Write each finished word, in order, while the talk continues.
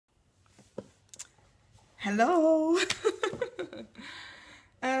Hallo.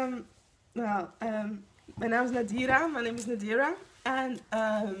 Ehm, mijn naam is Nadira. Mijn naam is Nadira. En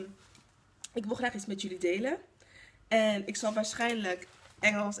ik wil graag iets met jullie delen. En ik zal waarschijnlijk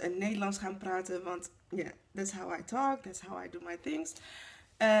Engels en Nederlands gaan praten. Want yeah, that's how I talk. That's how I do my things.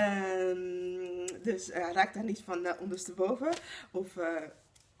 Dus raak daar niet van ondersteboven. Of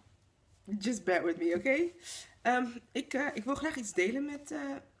just bear with me, oké? Ik wil graag iets delen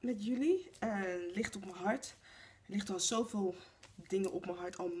met jullie. Het ligt op mijn hart. Er ligt al zoveel dingen op mijn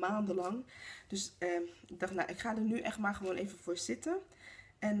hart, al maandenlang. Dus ik dacht, nou, ik ga er nu echt maar gewoon even voor zitten.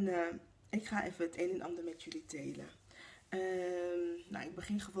 En ik ga even het een en ander met jullie delen. Nou, ik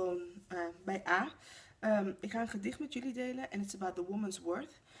begin gewoon bij A. Ik ga een gedicht met jullie delen. En it's about the woman's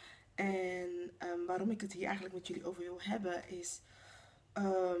worth. En waarom ik het hier eigenlijk met jullie over wil hebben is...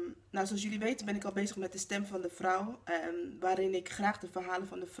 nou, zoals jullie weten ben ik al bezig met de stem van de vrouw, waarin ik graag de verhalen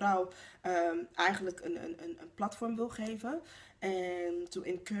van de vrouw eigenlijk een platform wil geven. En to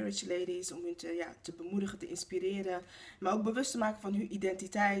encourage ladies, om hun te bemoedigen, te inspireren, maar ook bewust te maken van hun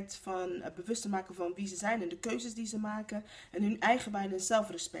identiteit, bewust te maken van wie ze zijn en de keuzes die ze maken en hun eigen waarde en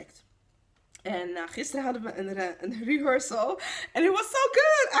zelfrespect. En gisteren hadden we een rehearsal en it was so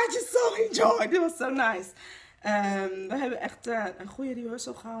good, I just so enjoyed, it was so nice. We hebben echt een goede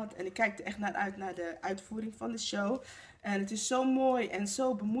rehearsal gehad. En ik kijk er echt naar uit naar de uitvoering van de show. En het is zo mooi en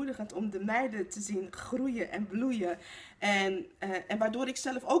zo bemoedigend om de meiden te zien groeien en bloeien. En waardoor ik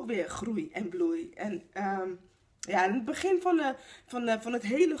zelf ook weer groei en bloei. En ja, in het begin van het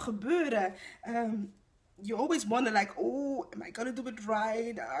hele gebeuren... you always wonder like, oh, am I gonna do it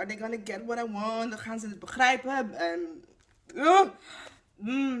right? Are they gonna get what I want? Dan gaan ze het begrijpen.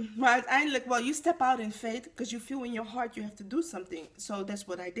 Maar uiteindelijk, well, you step out in faith because you feel in your heart you have to do something. So that's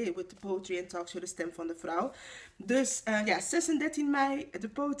what I did with the Poetry and Talk Show, de stem van de vrouw. Dus ja, 6 en 13 mei, de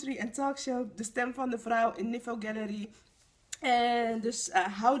Poetry and Talk Show, de stem van de vrouw in Nivo Gallery. En dus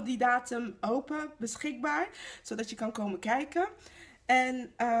houd die datum open, beschikbaar, zodat je kan komen kijken.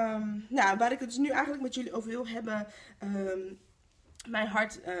 En nou, waar ik het dus nu eigenlijk met jullie over wil hebben, mijn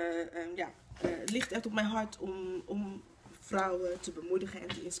hart ligt echt op mijn hart om vrouwen te bemoedigen en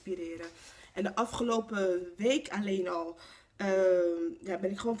te inspireren. En de afgelopen week alleen al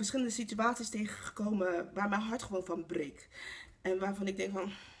ben ik gewoon verschillende situaties tegengekomen waar mijn hart gewoon van breekt. En waarvan ik denk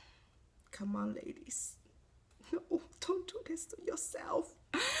van, come on ladies, no, don't do this to yourself.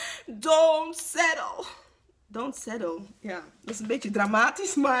 Don't settle. Don't settle. Ja, dat is een beetje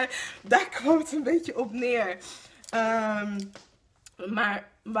dramatisch, maar daar kwam het een beetje op neer. Maar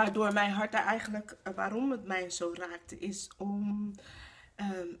waardoor mijn hart daar eigenlijk, waarom het mij zo raakte, is om...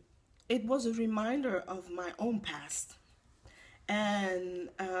 it was a reminder of my own past. En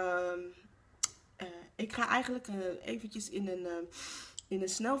ik ga eigenlijk eventjes in een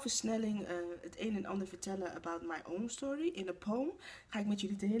snelversnelling het een en ander vertellen about my own story. In een poem ga ik met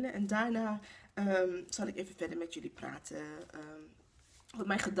jullie delen. En daarna zal ik even verder met jullie praten. Wat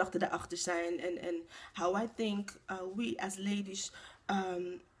mijn gedachten daarachter zijn. En how I think we as ladies...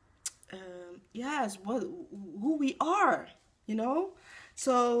 yes, who we are, you know?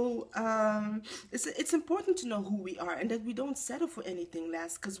 So it's important to know who we are and that we don't settle for anything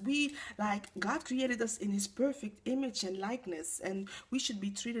less, because God created us in his perfect image and likeness, and we should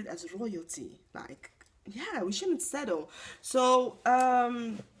be treated as royalty. We shouldn't settle. So,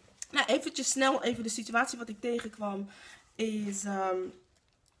 nou, eventjes snel even de situatie wat ik tegenkwam is,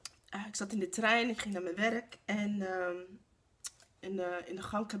 ik zat in de trein, ik ging naar mijn werk en in de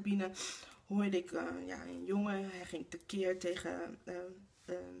gangcabine hoorde ik een jongen, hij ging tekeer tegen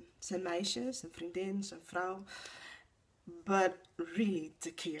zijn meisje, zijn vriendin, zijn vrouw. But really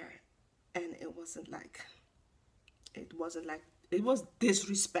tekeer. And it was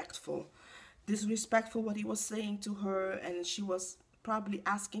disrespectful. Disrespectful what he was saying to her, and she was probably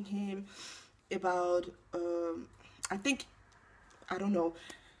asking him about, I don't know,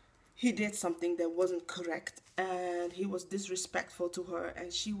 he did something that wasn't correct, and he was disrespectful to her,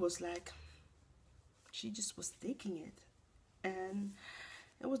 and she was like, she just was taking it, and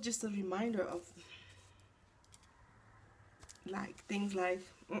it was just a reminder of things like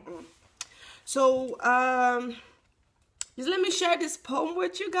So just let me share this poem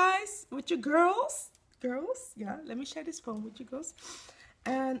with you guys, with you girls, yeah, let me share this poem with you girls,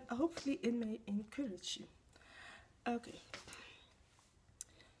 and hopefully it may encourage you. Okay.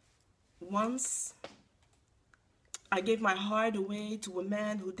 Once, I gave my heart away to a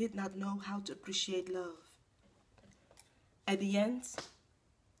man who did not know how to appreciate love. At the end,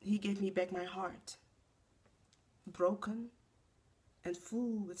 he gave me back my heart, broken and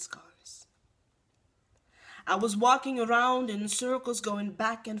full with scars. I was walking around in circles, going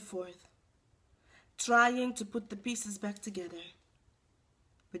back and forth, trying to put the pieces back together.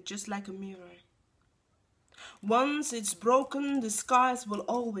 But just like a mirror, once it's broken, the scars will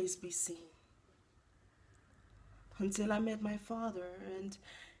always be seen. Until I met my father, and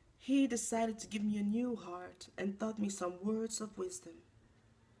he decided to give me a new heart and taught me some words of wisdom.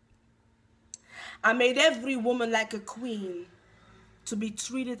 I made every woman like a queen, to be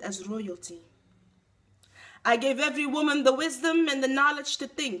treated as royalty. I gave every woman the wisdom and the knowledge to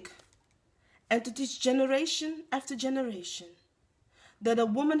think, and to teach generation after generation that a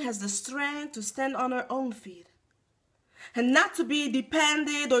woman has the strength to stand on her own feet, and not to be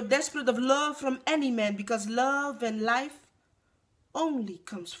dependent or desperate of love from any man, because love and life only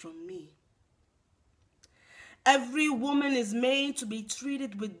comes from me. Every woman is made to be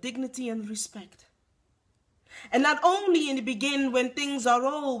treated with dignity and respect. And not only in the beginning when things are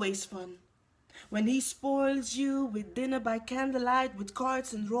always fun, when he spoils you with dinner by candlelight with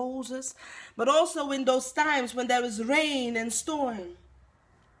cards and roses, but also in those times when there is rain and storm.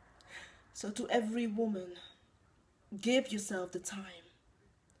 So to every woman, give yourself the time.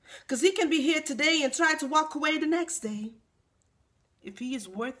 Because he can be here today and try to walk away the next day. If he is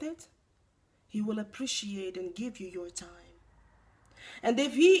worth it, he will appreciate and give you your time. And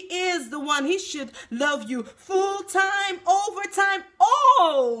if he is the one, he should love you full time, overtime,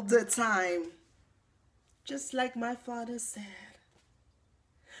 all the time. Just like my father said,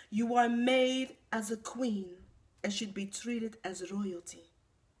 you are made as a queen and should be treated as royalty.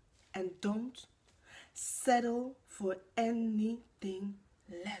 And don't settle for anything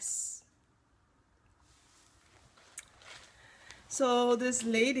less. So this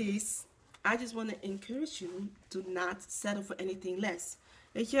ladies, I just want to encourage you to not settle for anything less.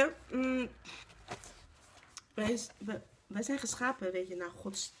 Weet je, wij zijn geschapen, weet je, naar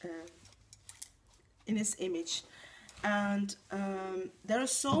Gods, in His image. And there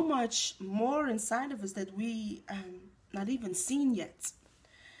is so much more inside of us that we not even seen yet.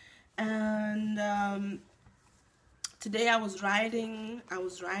 And today I write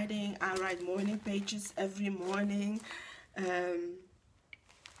morning pages every morning.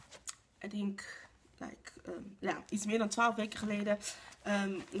 I think, iets meer dan 12 weken geleden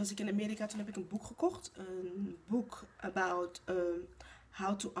was ik in Amerika. Toen heb ik een boek gekocht. Een boek about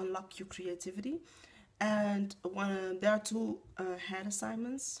how to unlock your creativity. And there are two head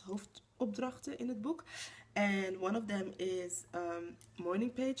assignments, hoofdopdrachten in het boek. And one of them is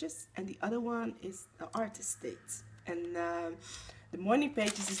morning pages. And the other one is the artist state. And de morning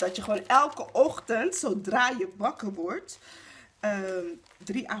pages is dat je gewoon elke ochtend, zodra je wakker wordt,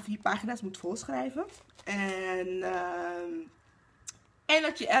 3 A4 pagina's moet volschrijven. En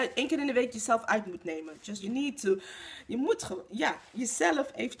dat je 1 keer in de week jezelf uit moet nemen. Just you need to. Je moet gewoon,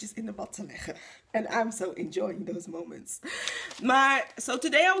 jezelf eventjes in de watten leggen. And I'm so enjoying those moments. Maar, so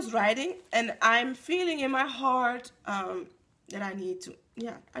today I was writing. And I'm feeling in my heart that I need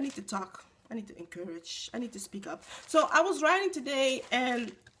to talk. I need to encourage. I need to speak up. So I was writing today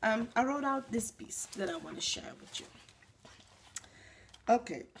and I wrote out this piece that I want to share with you.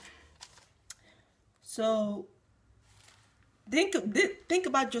 Okay. So think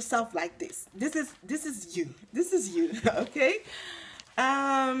about yourself like this. This is you. This is you. Okay.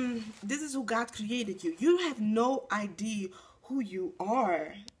 This is who God created you. You have no idea who you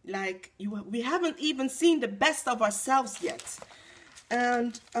are. Like we haven't even seen the best of ourselves yet.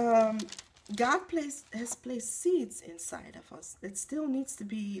 And God has placed seeds inside of us that still needs to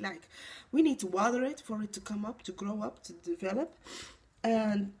be like, we need to water it for it to come up, to grow up, to develop.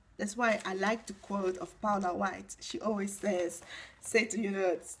 And that's why I like the quote of Paula White. She always says, say to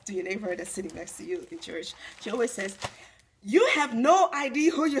your neighbor that's sitting next to you in church, she always says, you have no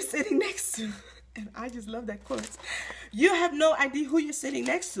idea who you're sitting next to. And I just love that quote. You have no idea who you're sitting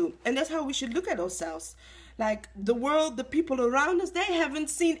next to. And that's how we should look at ourselves. Like the world, the people around us, they haven't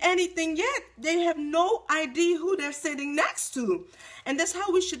seen anything yet. They have no idea who they're sitting next to. And that's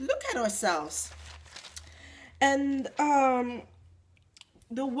how we should look at ourselves. And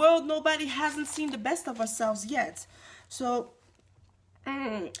the world, nobody hasn't seen the best of ourselves yet. So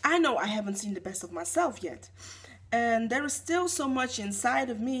I know I haven't seen the best of myself yet. And there is still so much inside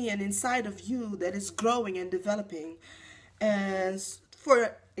of me and inside of you that is growing and developing as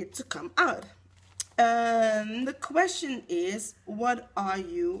for it to come out. And the question is, what are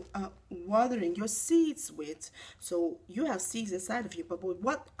you watering your seeds with? So you have seeds inside of you, but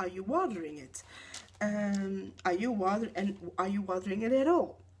what are you watering it? Are you watering it at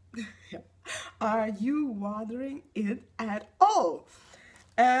all? Are you watering it at all?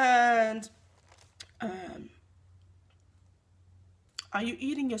 And are you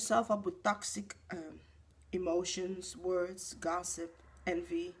eating yourself up with toxic emotions, words, gossip,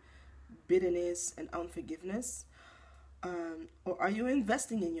 envy, bitterness and unforgiveness? Or are you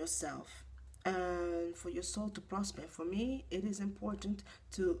investing in yourself for your soul to prosper? For me, it is important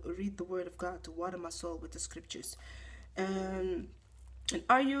to read the Word of God, to water my soul with the scriptures. And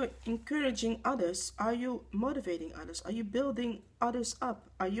are you encouraging others? Are you motivating others? Are you building others up?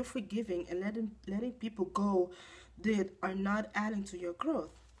 Are you forgiving and letting people go that are not adding to your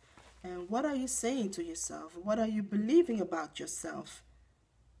growth? And what are you saying to yourself? What are you believing about yourself?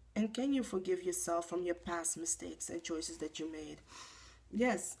 And can you forgive yourself from your past mistakes and choices that you made?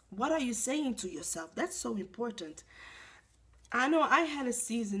 Yes, what are you saying to yourself? That's so important. I know I had a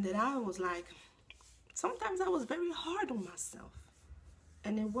season that I was like, sometimes I was very hard on myself.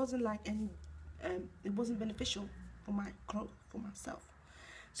 And it wasn't like it wasn't beneficial for my growth, for myself.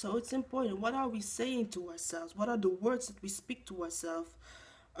 So it's important. What are we saying to ourselves? What are the words that we speak to ourselves?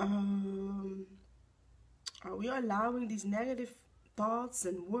 Are we allowing these negative thoughts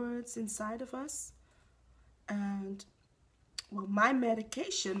and words inside of us? And well, my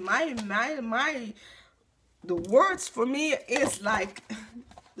medication, the words for me is like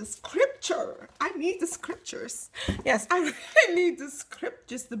the scripture. I need the scriptures. Yes, I really need the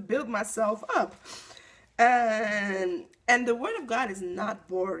scriptures to build myself up. And the Word of God is not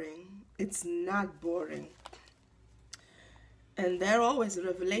boring. It's not boring. And there are always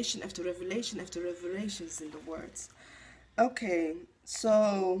revelation after revelation after revelations in the words. Okay,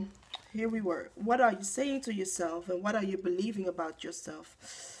 so here we were. What are you saying to yourself, and what are you believing about yourself?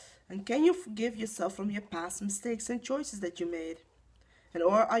 And can you forgive yourself from your past mistakes and choices that you made? And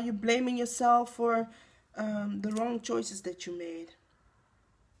or are you blaming yourself for the wrong choices that you made?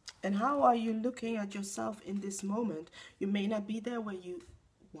 And how are you looking at yourself in this moment? You may not be there where you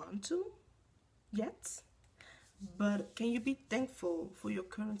want to yet, but can you be thankful for your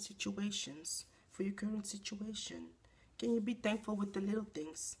current situations, for your current situation? Can you be thankful with the little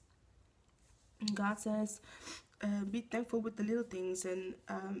things? God says, be thankful with the little things. And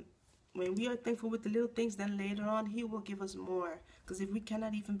when we are thankful with the little things, then later on, He will give us more. Because if we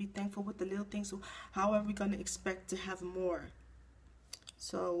cannot even be thankful with the little things, how are we going to expect to have more?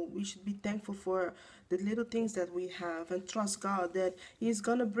 So we should be thankful for the little things that we have and trust God that He's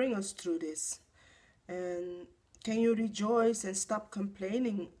going to bring us through this. And can you rejoice and stop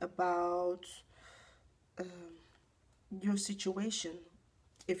complaining about your situation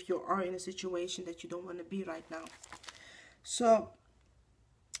if you are in a situation that you don't want to be right now? So,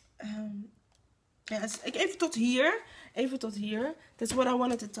 yes, even tot hier, that's what I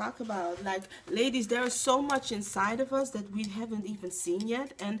wanted to talk about. Like, ladies, there is so much inside of us that we haven't even seen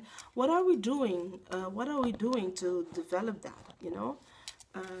yet. And what are we doing? What are we doing to develop that, you know?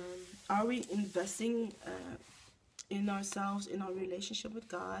 Are we investing in ourselves, in our relationship with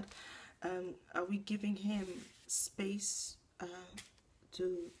God? Are we giving Him space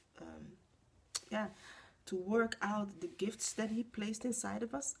to work out the gifts that He placed inside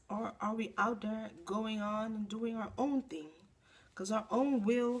of us? Or are we out there going on and doing our own thing? Because our own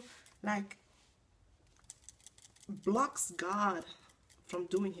will, like, blocks God from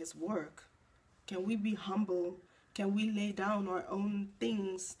doing His work. Can we be humble? Can we lay down our own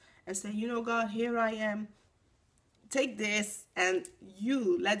things and say, you know, God, here I am. Take this and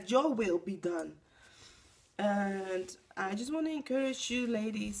you let your will be done. And I just want to encourage you,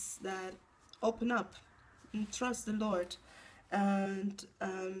 ladies, that open up and trust the Lord and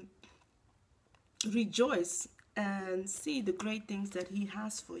rejoice and see the great things that He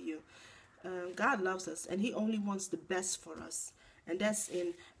has for you. God loves us, and He only wants the best for us, and that's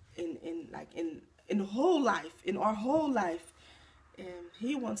in whole life, in our whole life.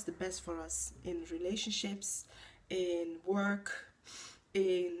 He wants the best for us in relationships, in work,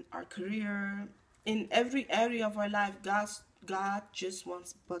 in our career, in every area of our life. God just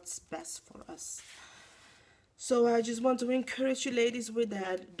wants what's best for us. So I just want to encourage you, ladies, with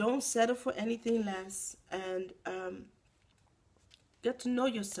that. Don't settle for anything less, and get to know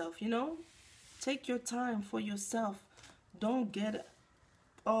yourself, you know. Take your time for yourself. Don't get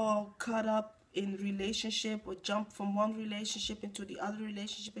all caught up in relationship or jump from one relationship into the other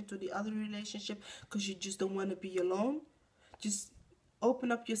relationship because you just don't want to be alone. Just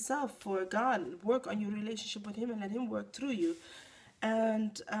open up yourself for God. Work on your relationship with Him and let Him work through you.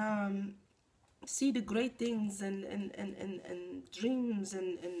 And see the great things and dreams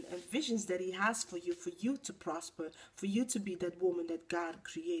and visions that He has for you to prosper, for you to be that woman that God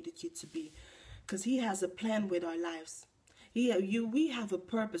created you to be. Because He has a plan with our lives. We have a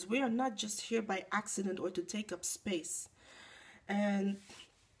purpose. We are not just here by accident or to take up space. And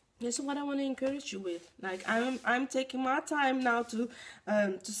that's what I want to encourage you with. Like, I'm taking my time now to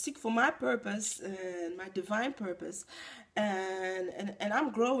seek for my purpose and my divine purpose. and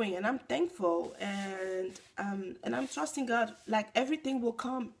I'm growing, and I'm thankful, and I'm trusting God. Like, everything will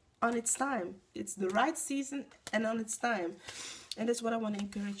come on its time. It's the right season and on its time. En that's what I want to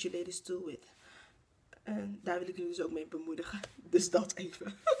encourage you ladies to with. En daar wil ik jullie dus ook mee bemoedigen. Dus dat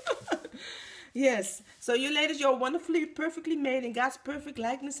even. Yes. So you ladies, you're wonderfully, perfectly made in God's perfect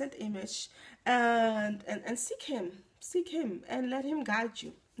likeness and image. And seek Him. Seek Him and let Him guide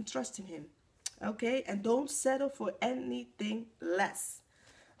you. And trust in Him. Okay? And don't settle for anything less.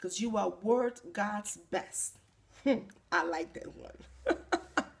 Because you are worth God's best. I like that one.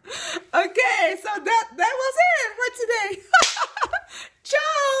 Okay, so that was it for today.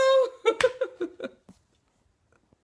 Ciao!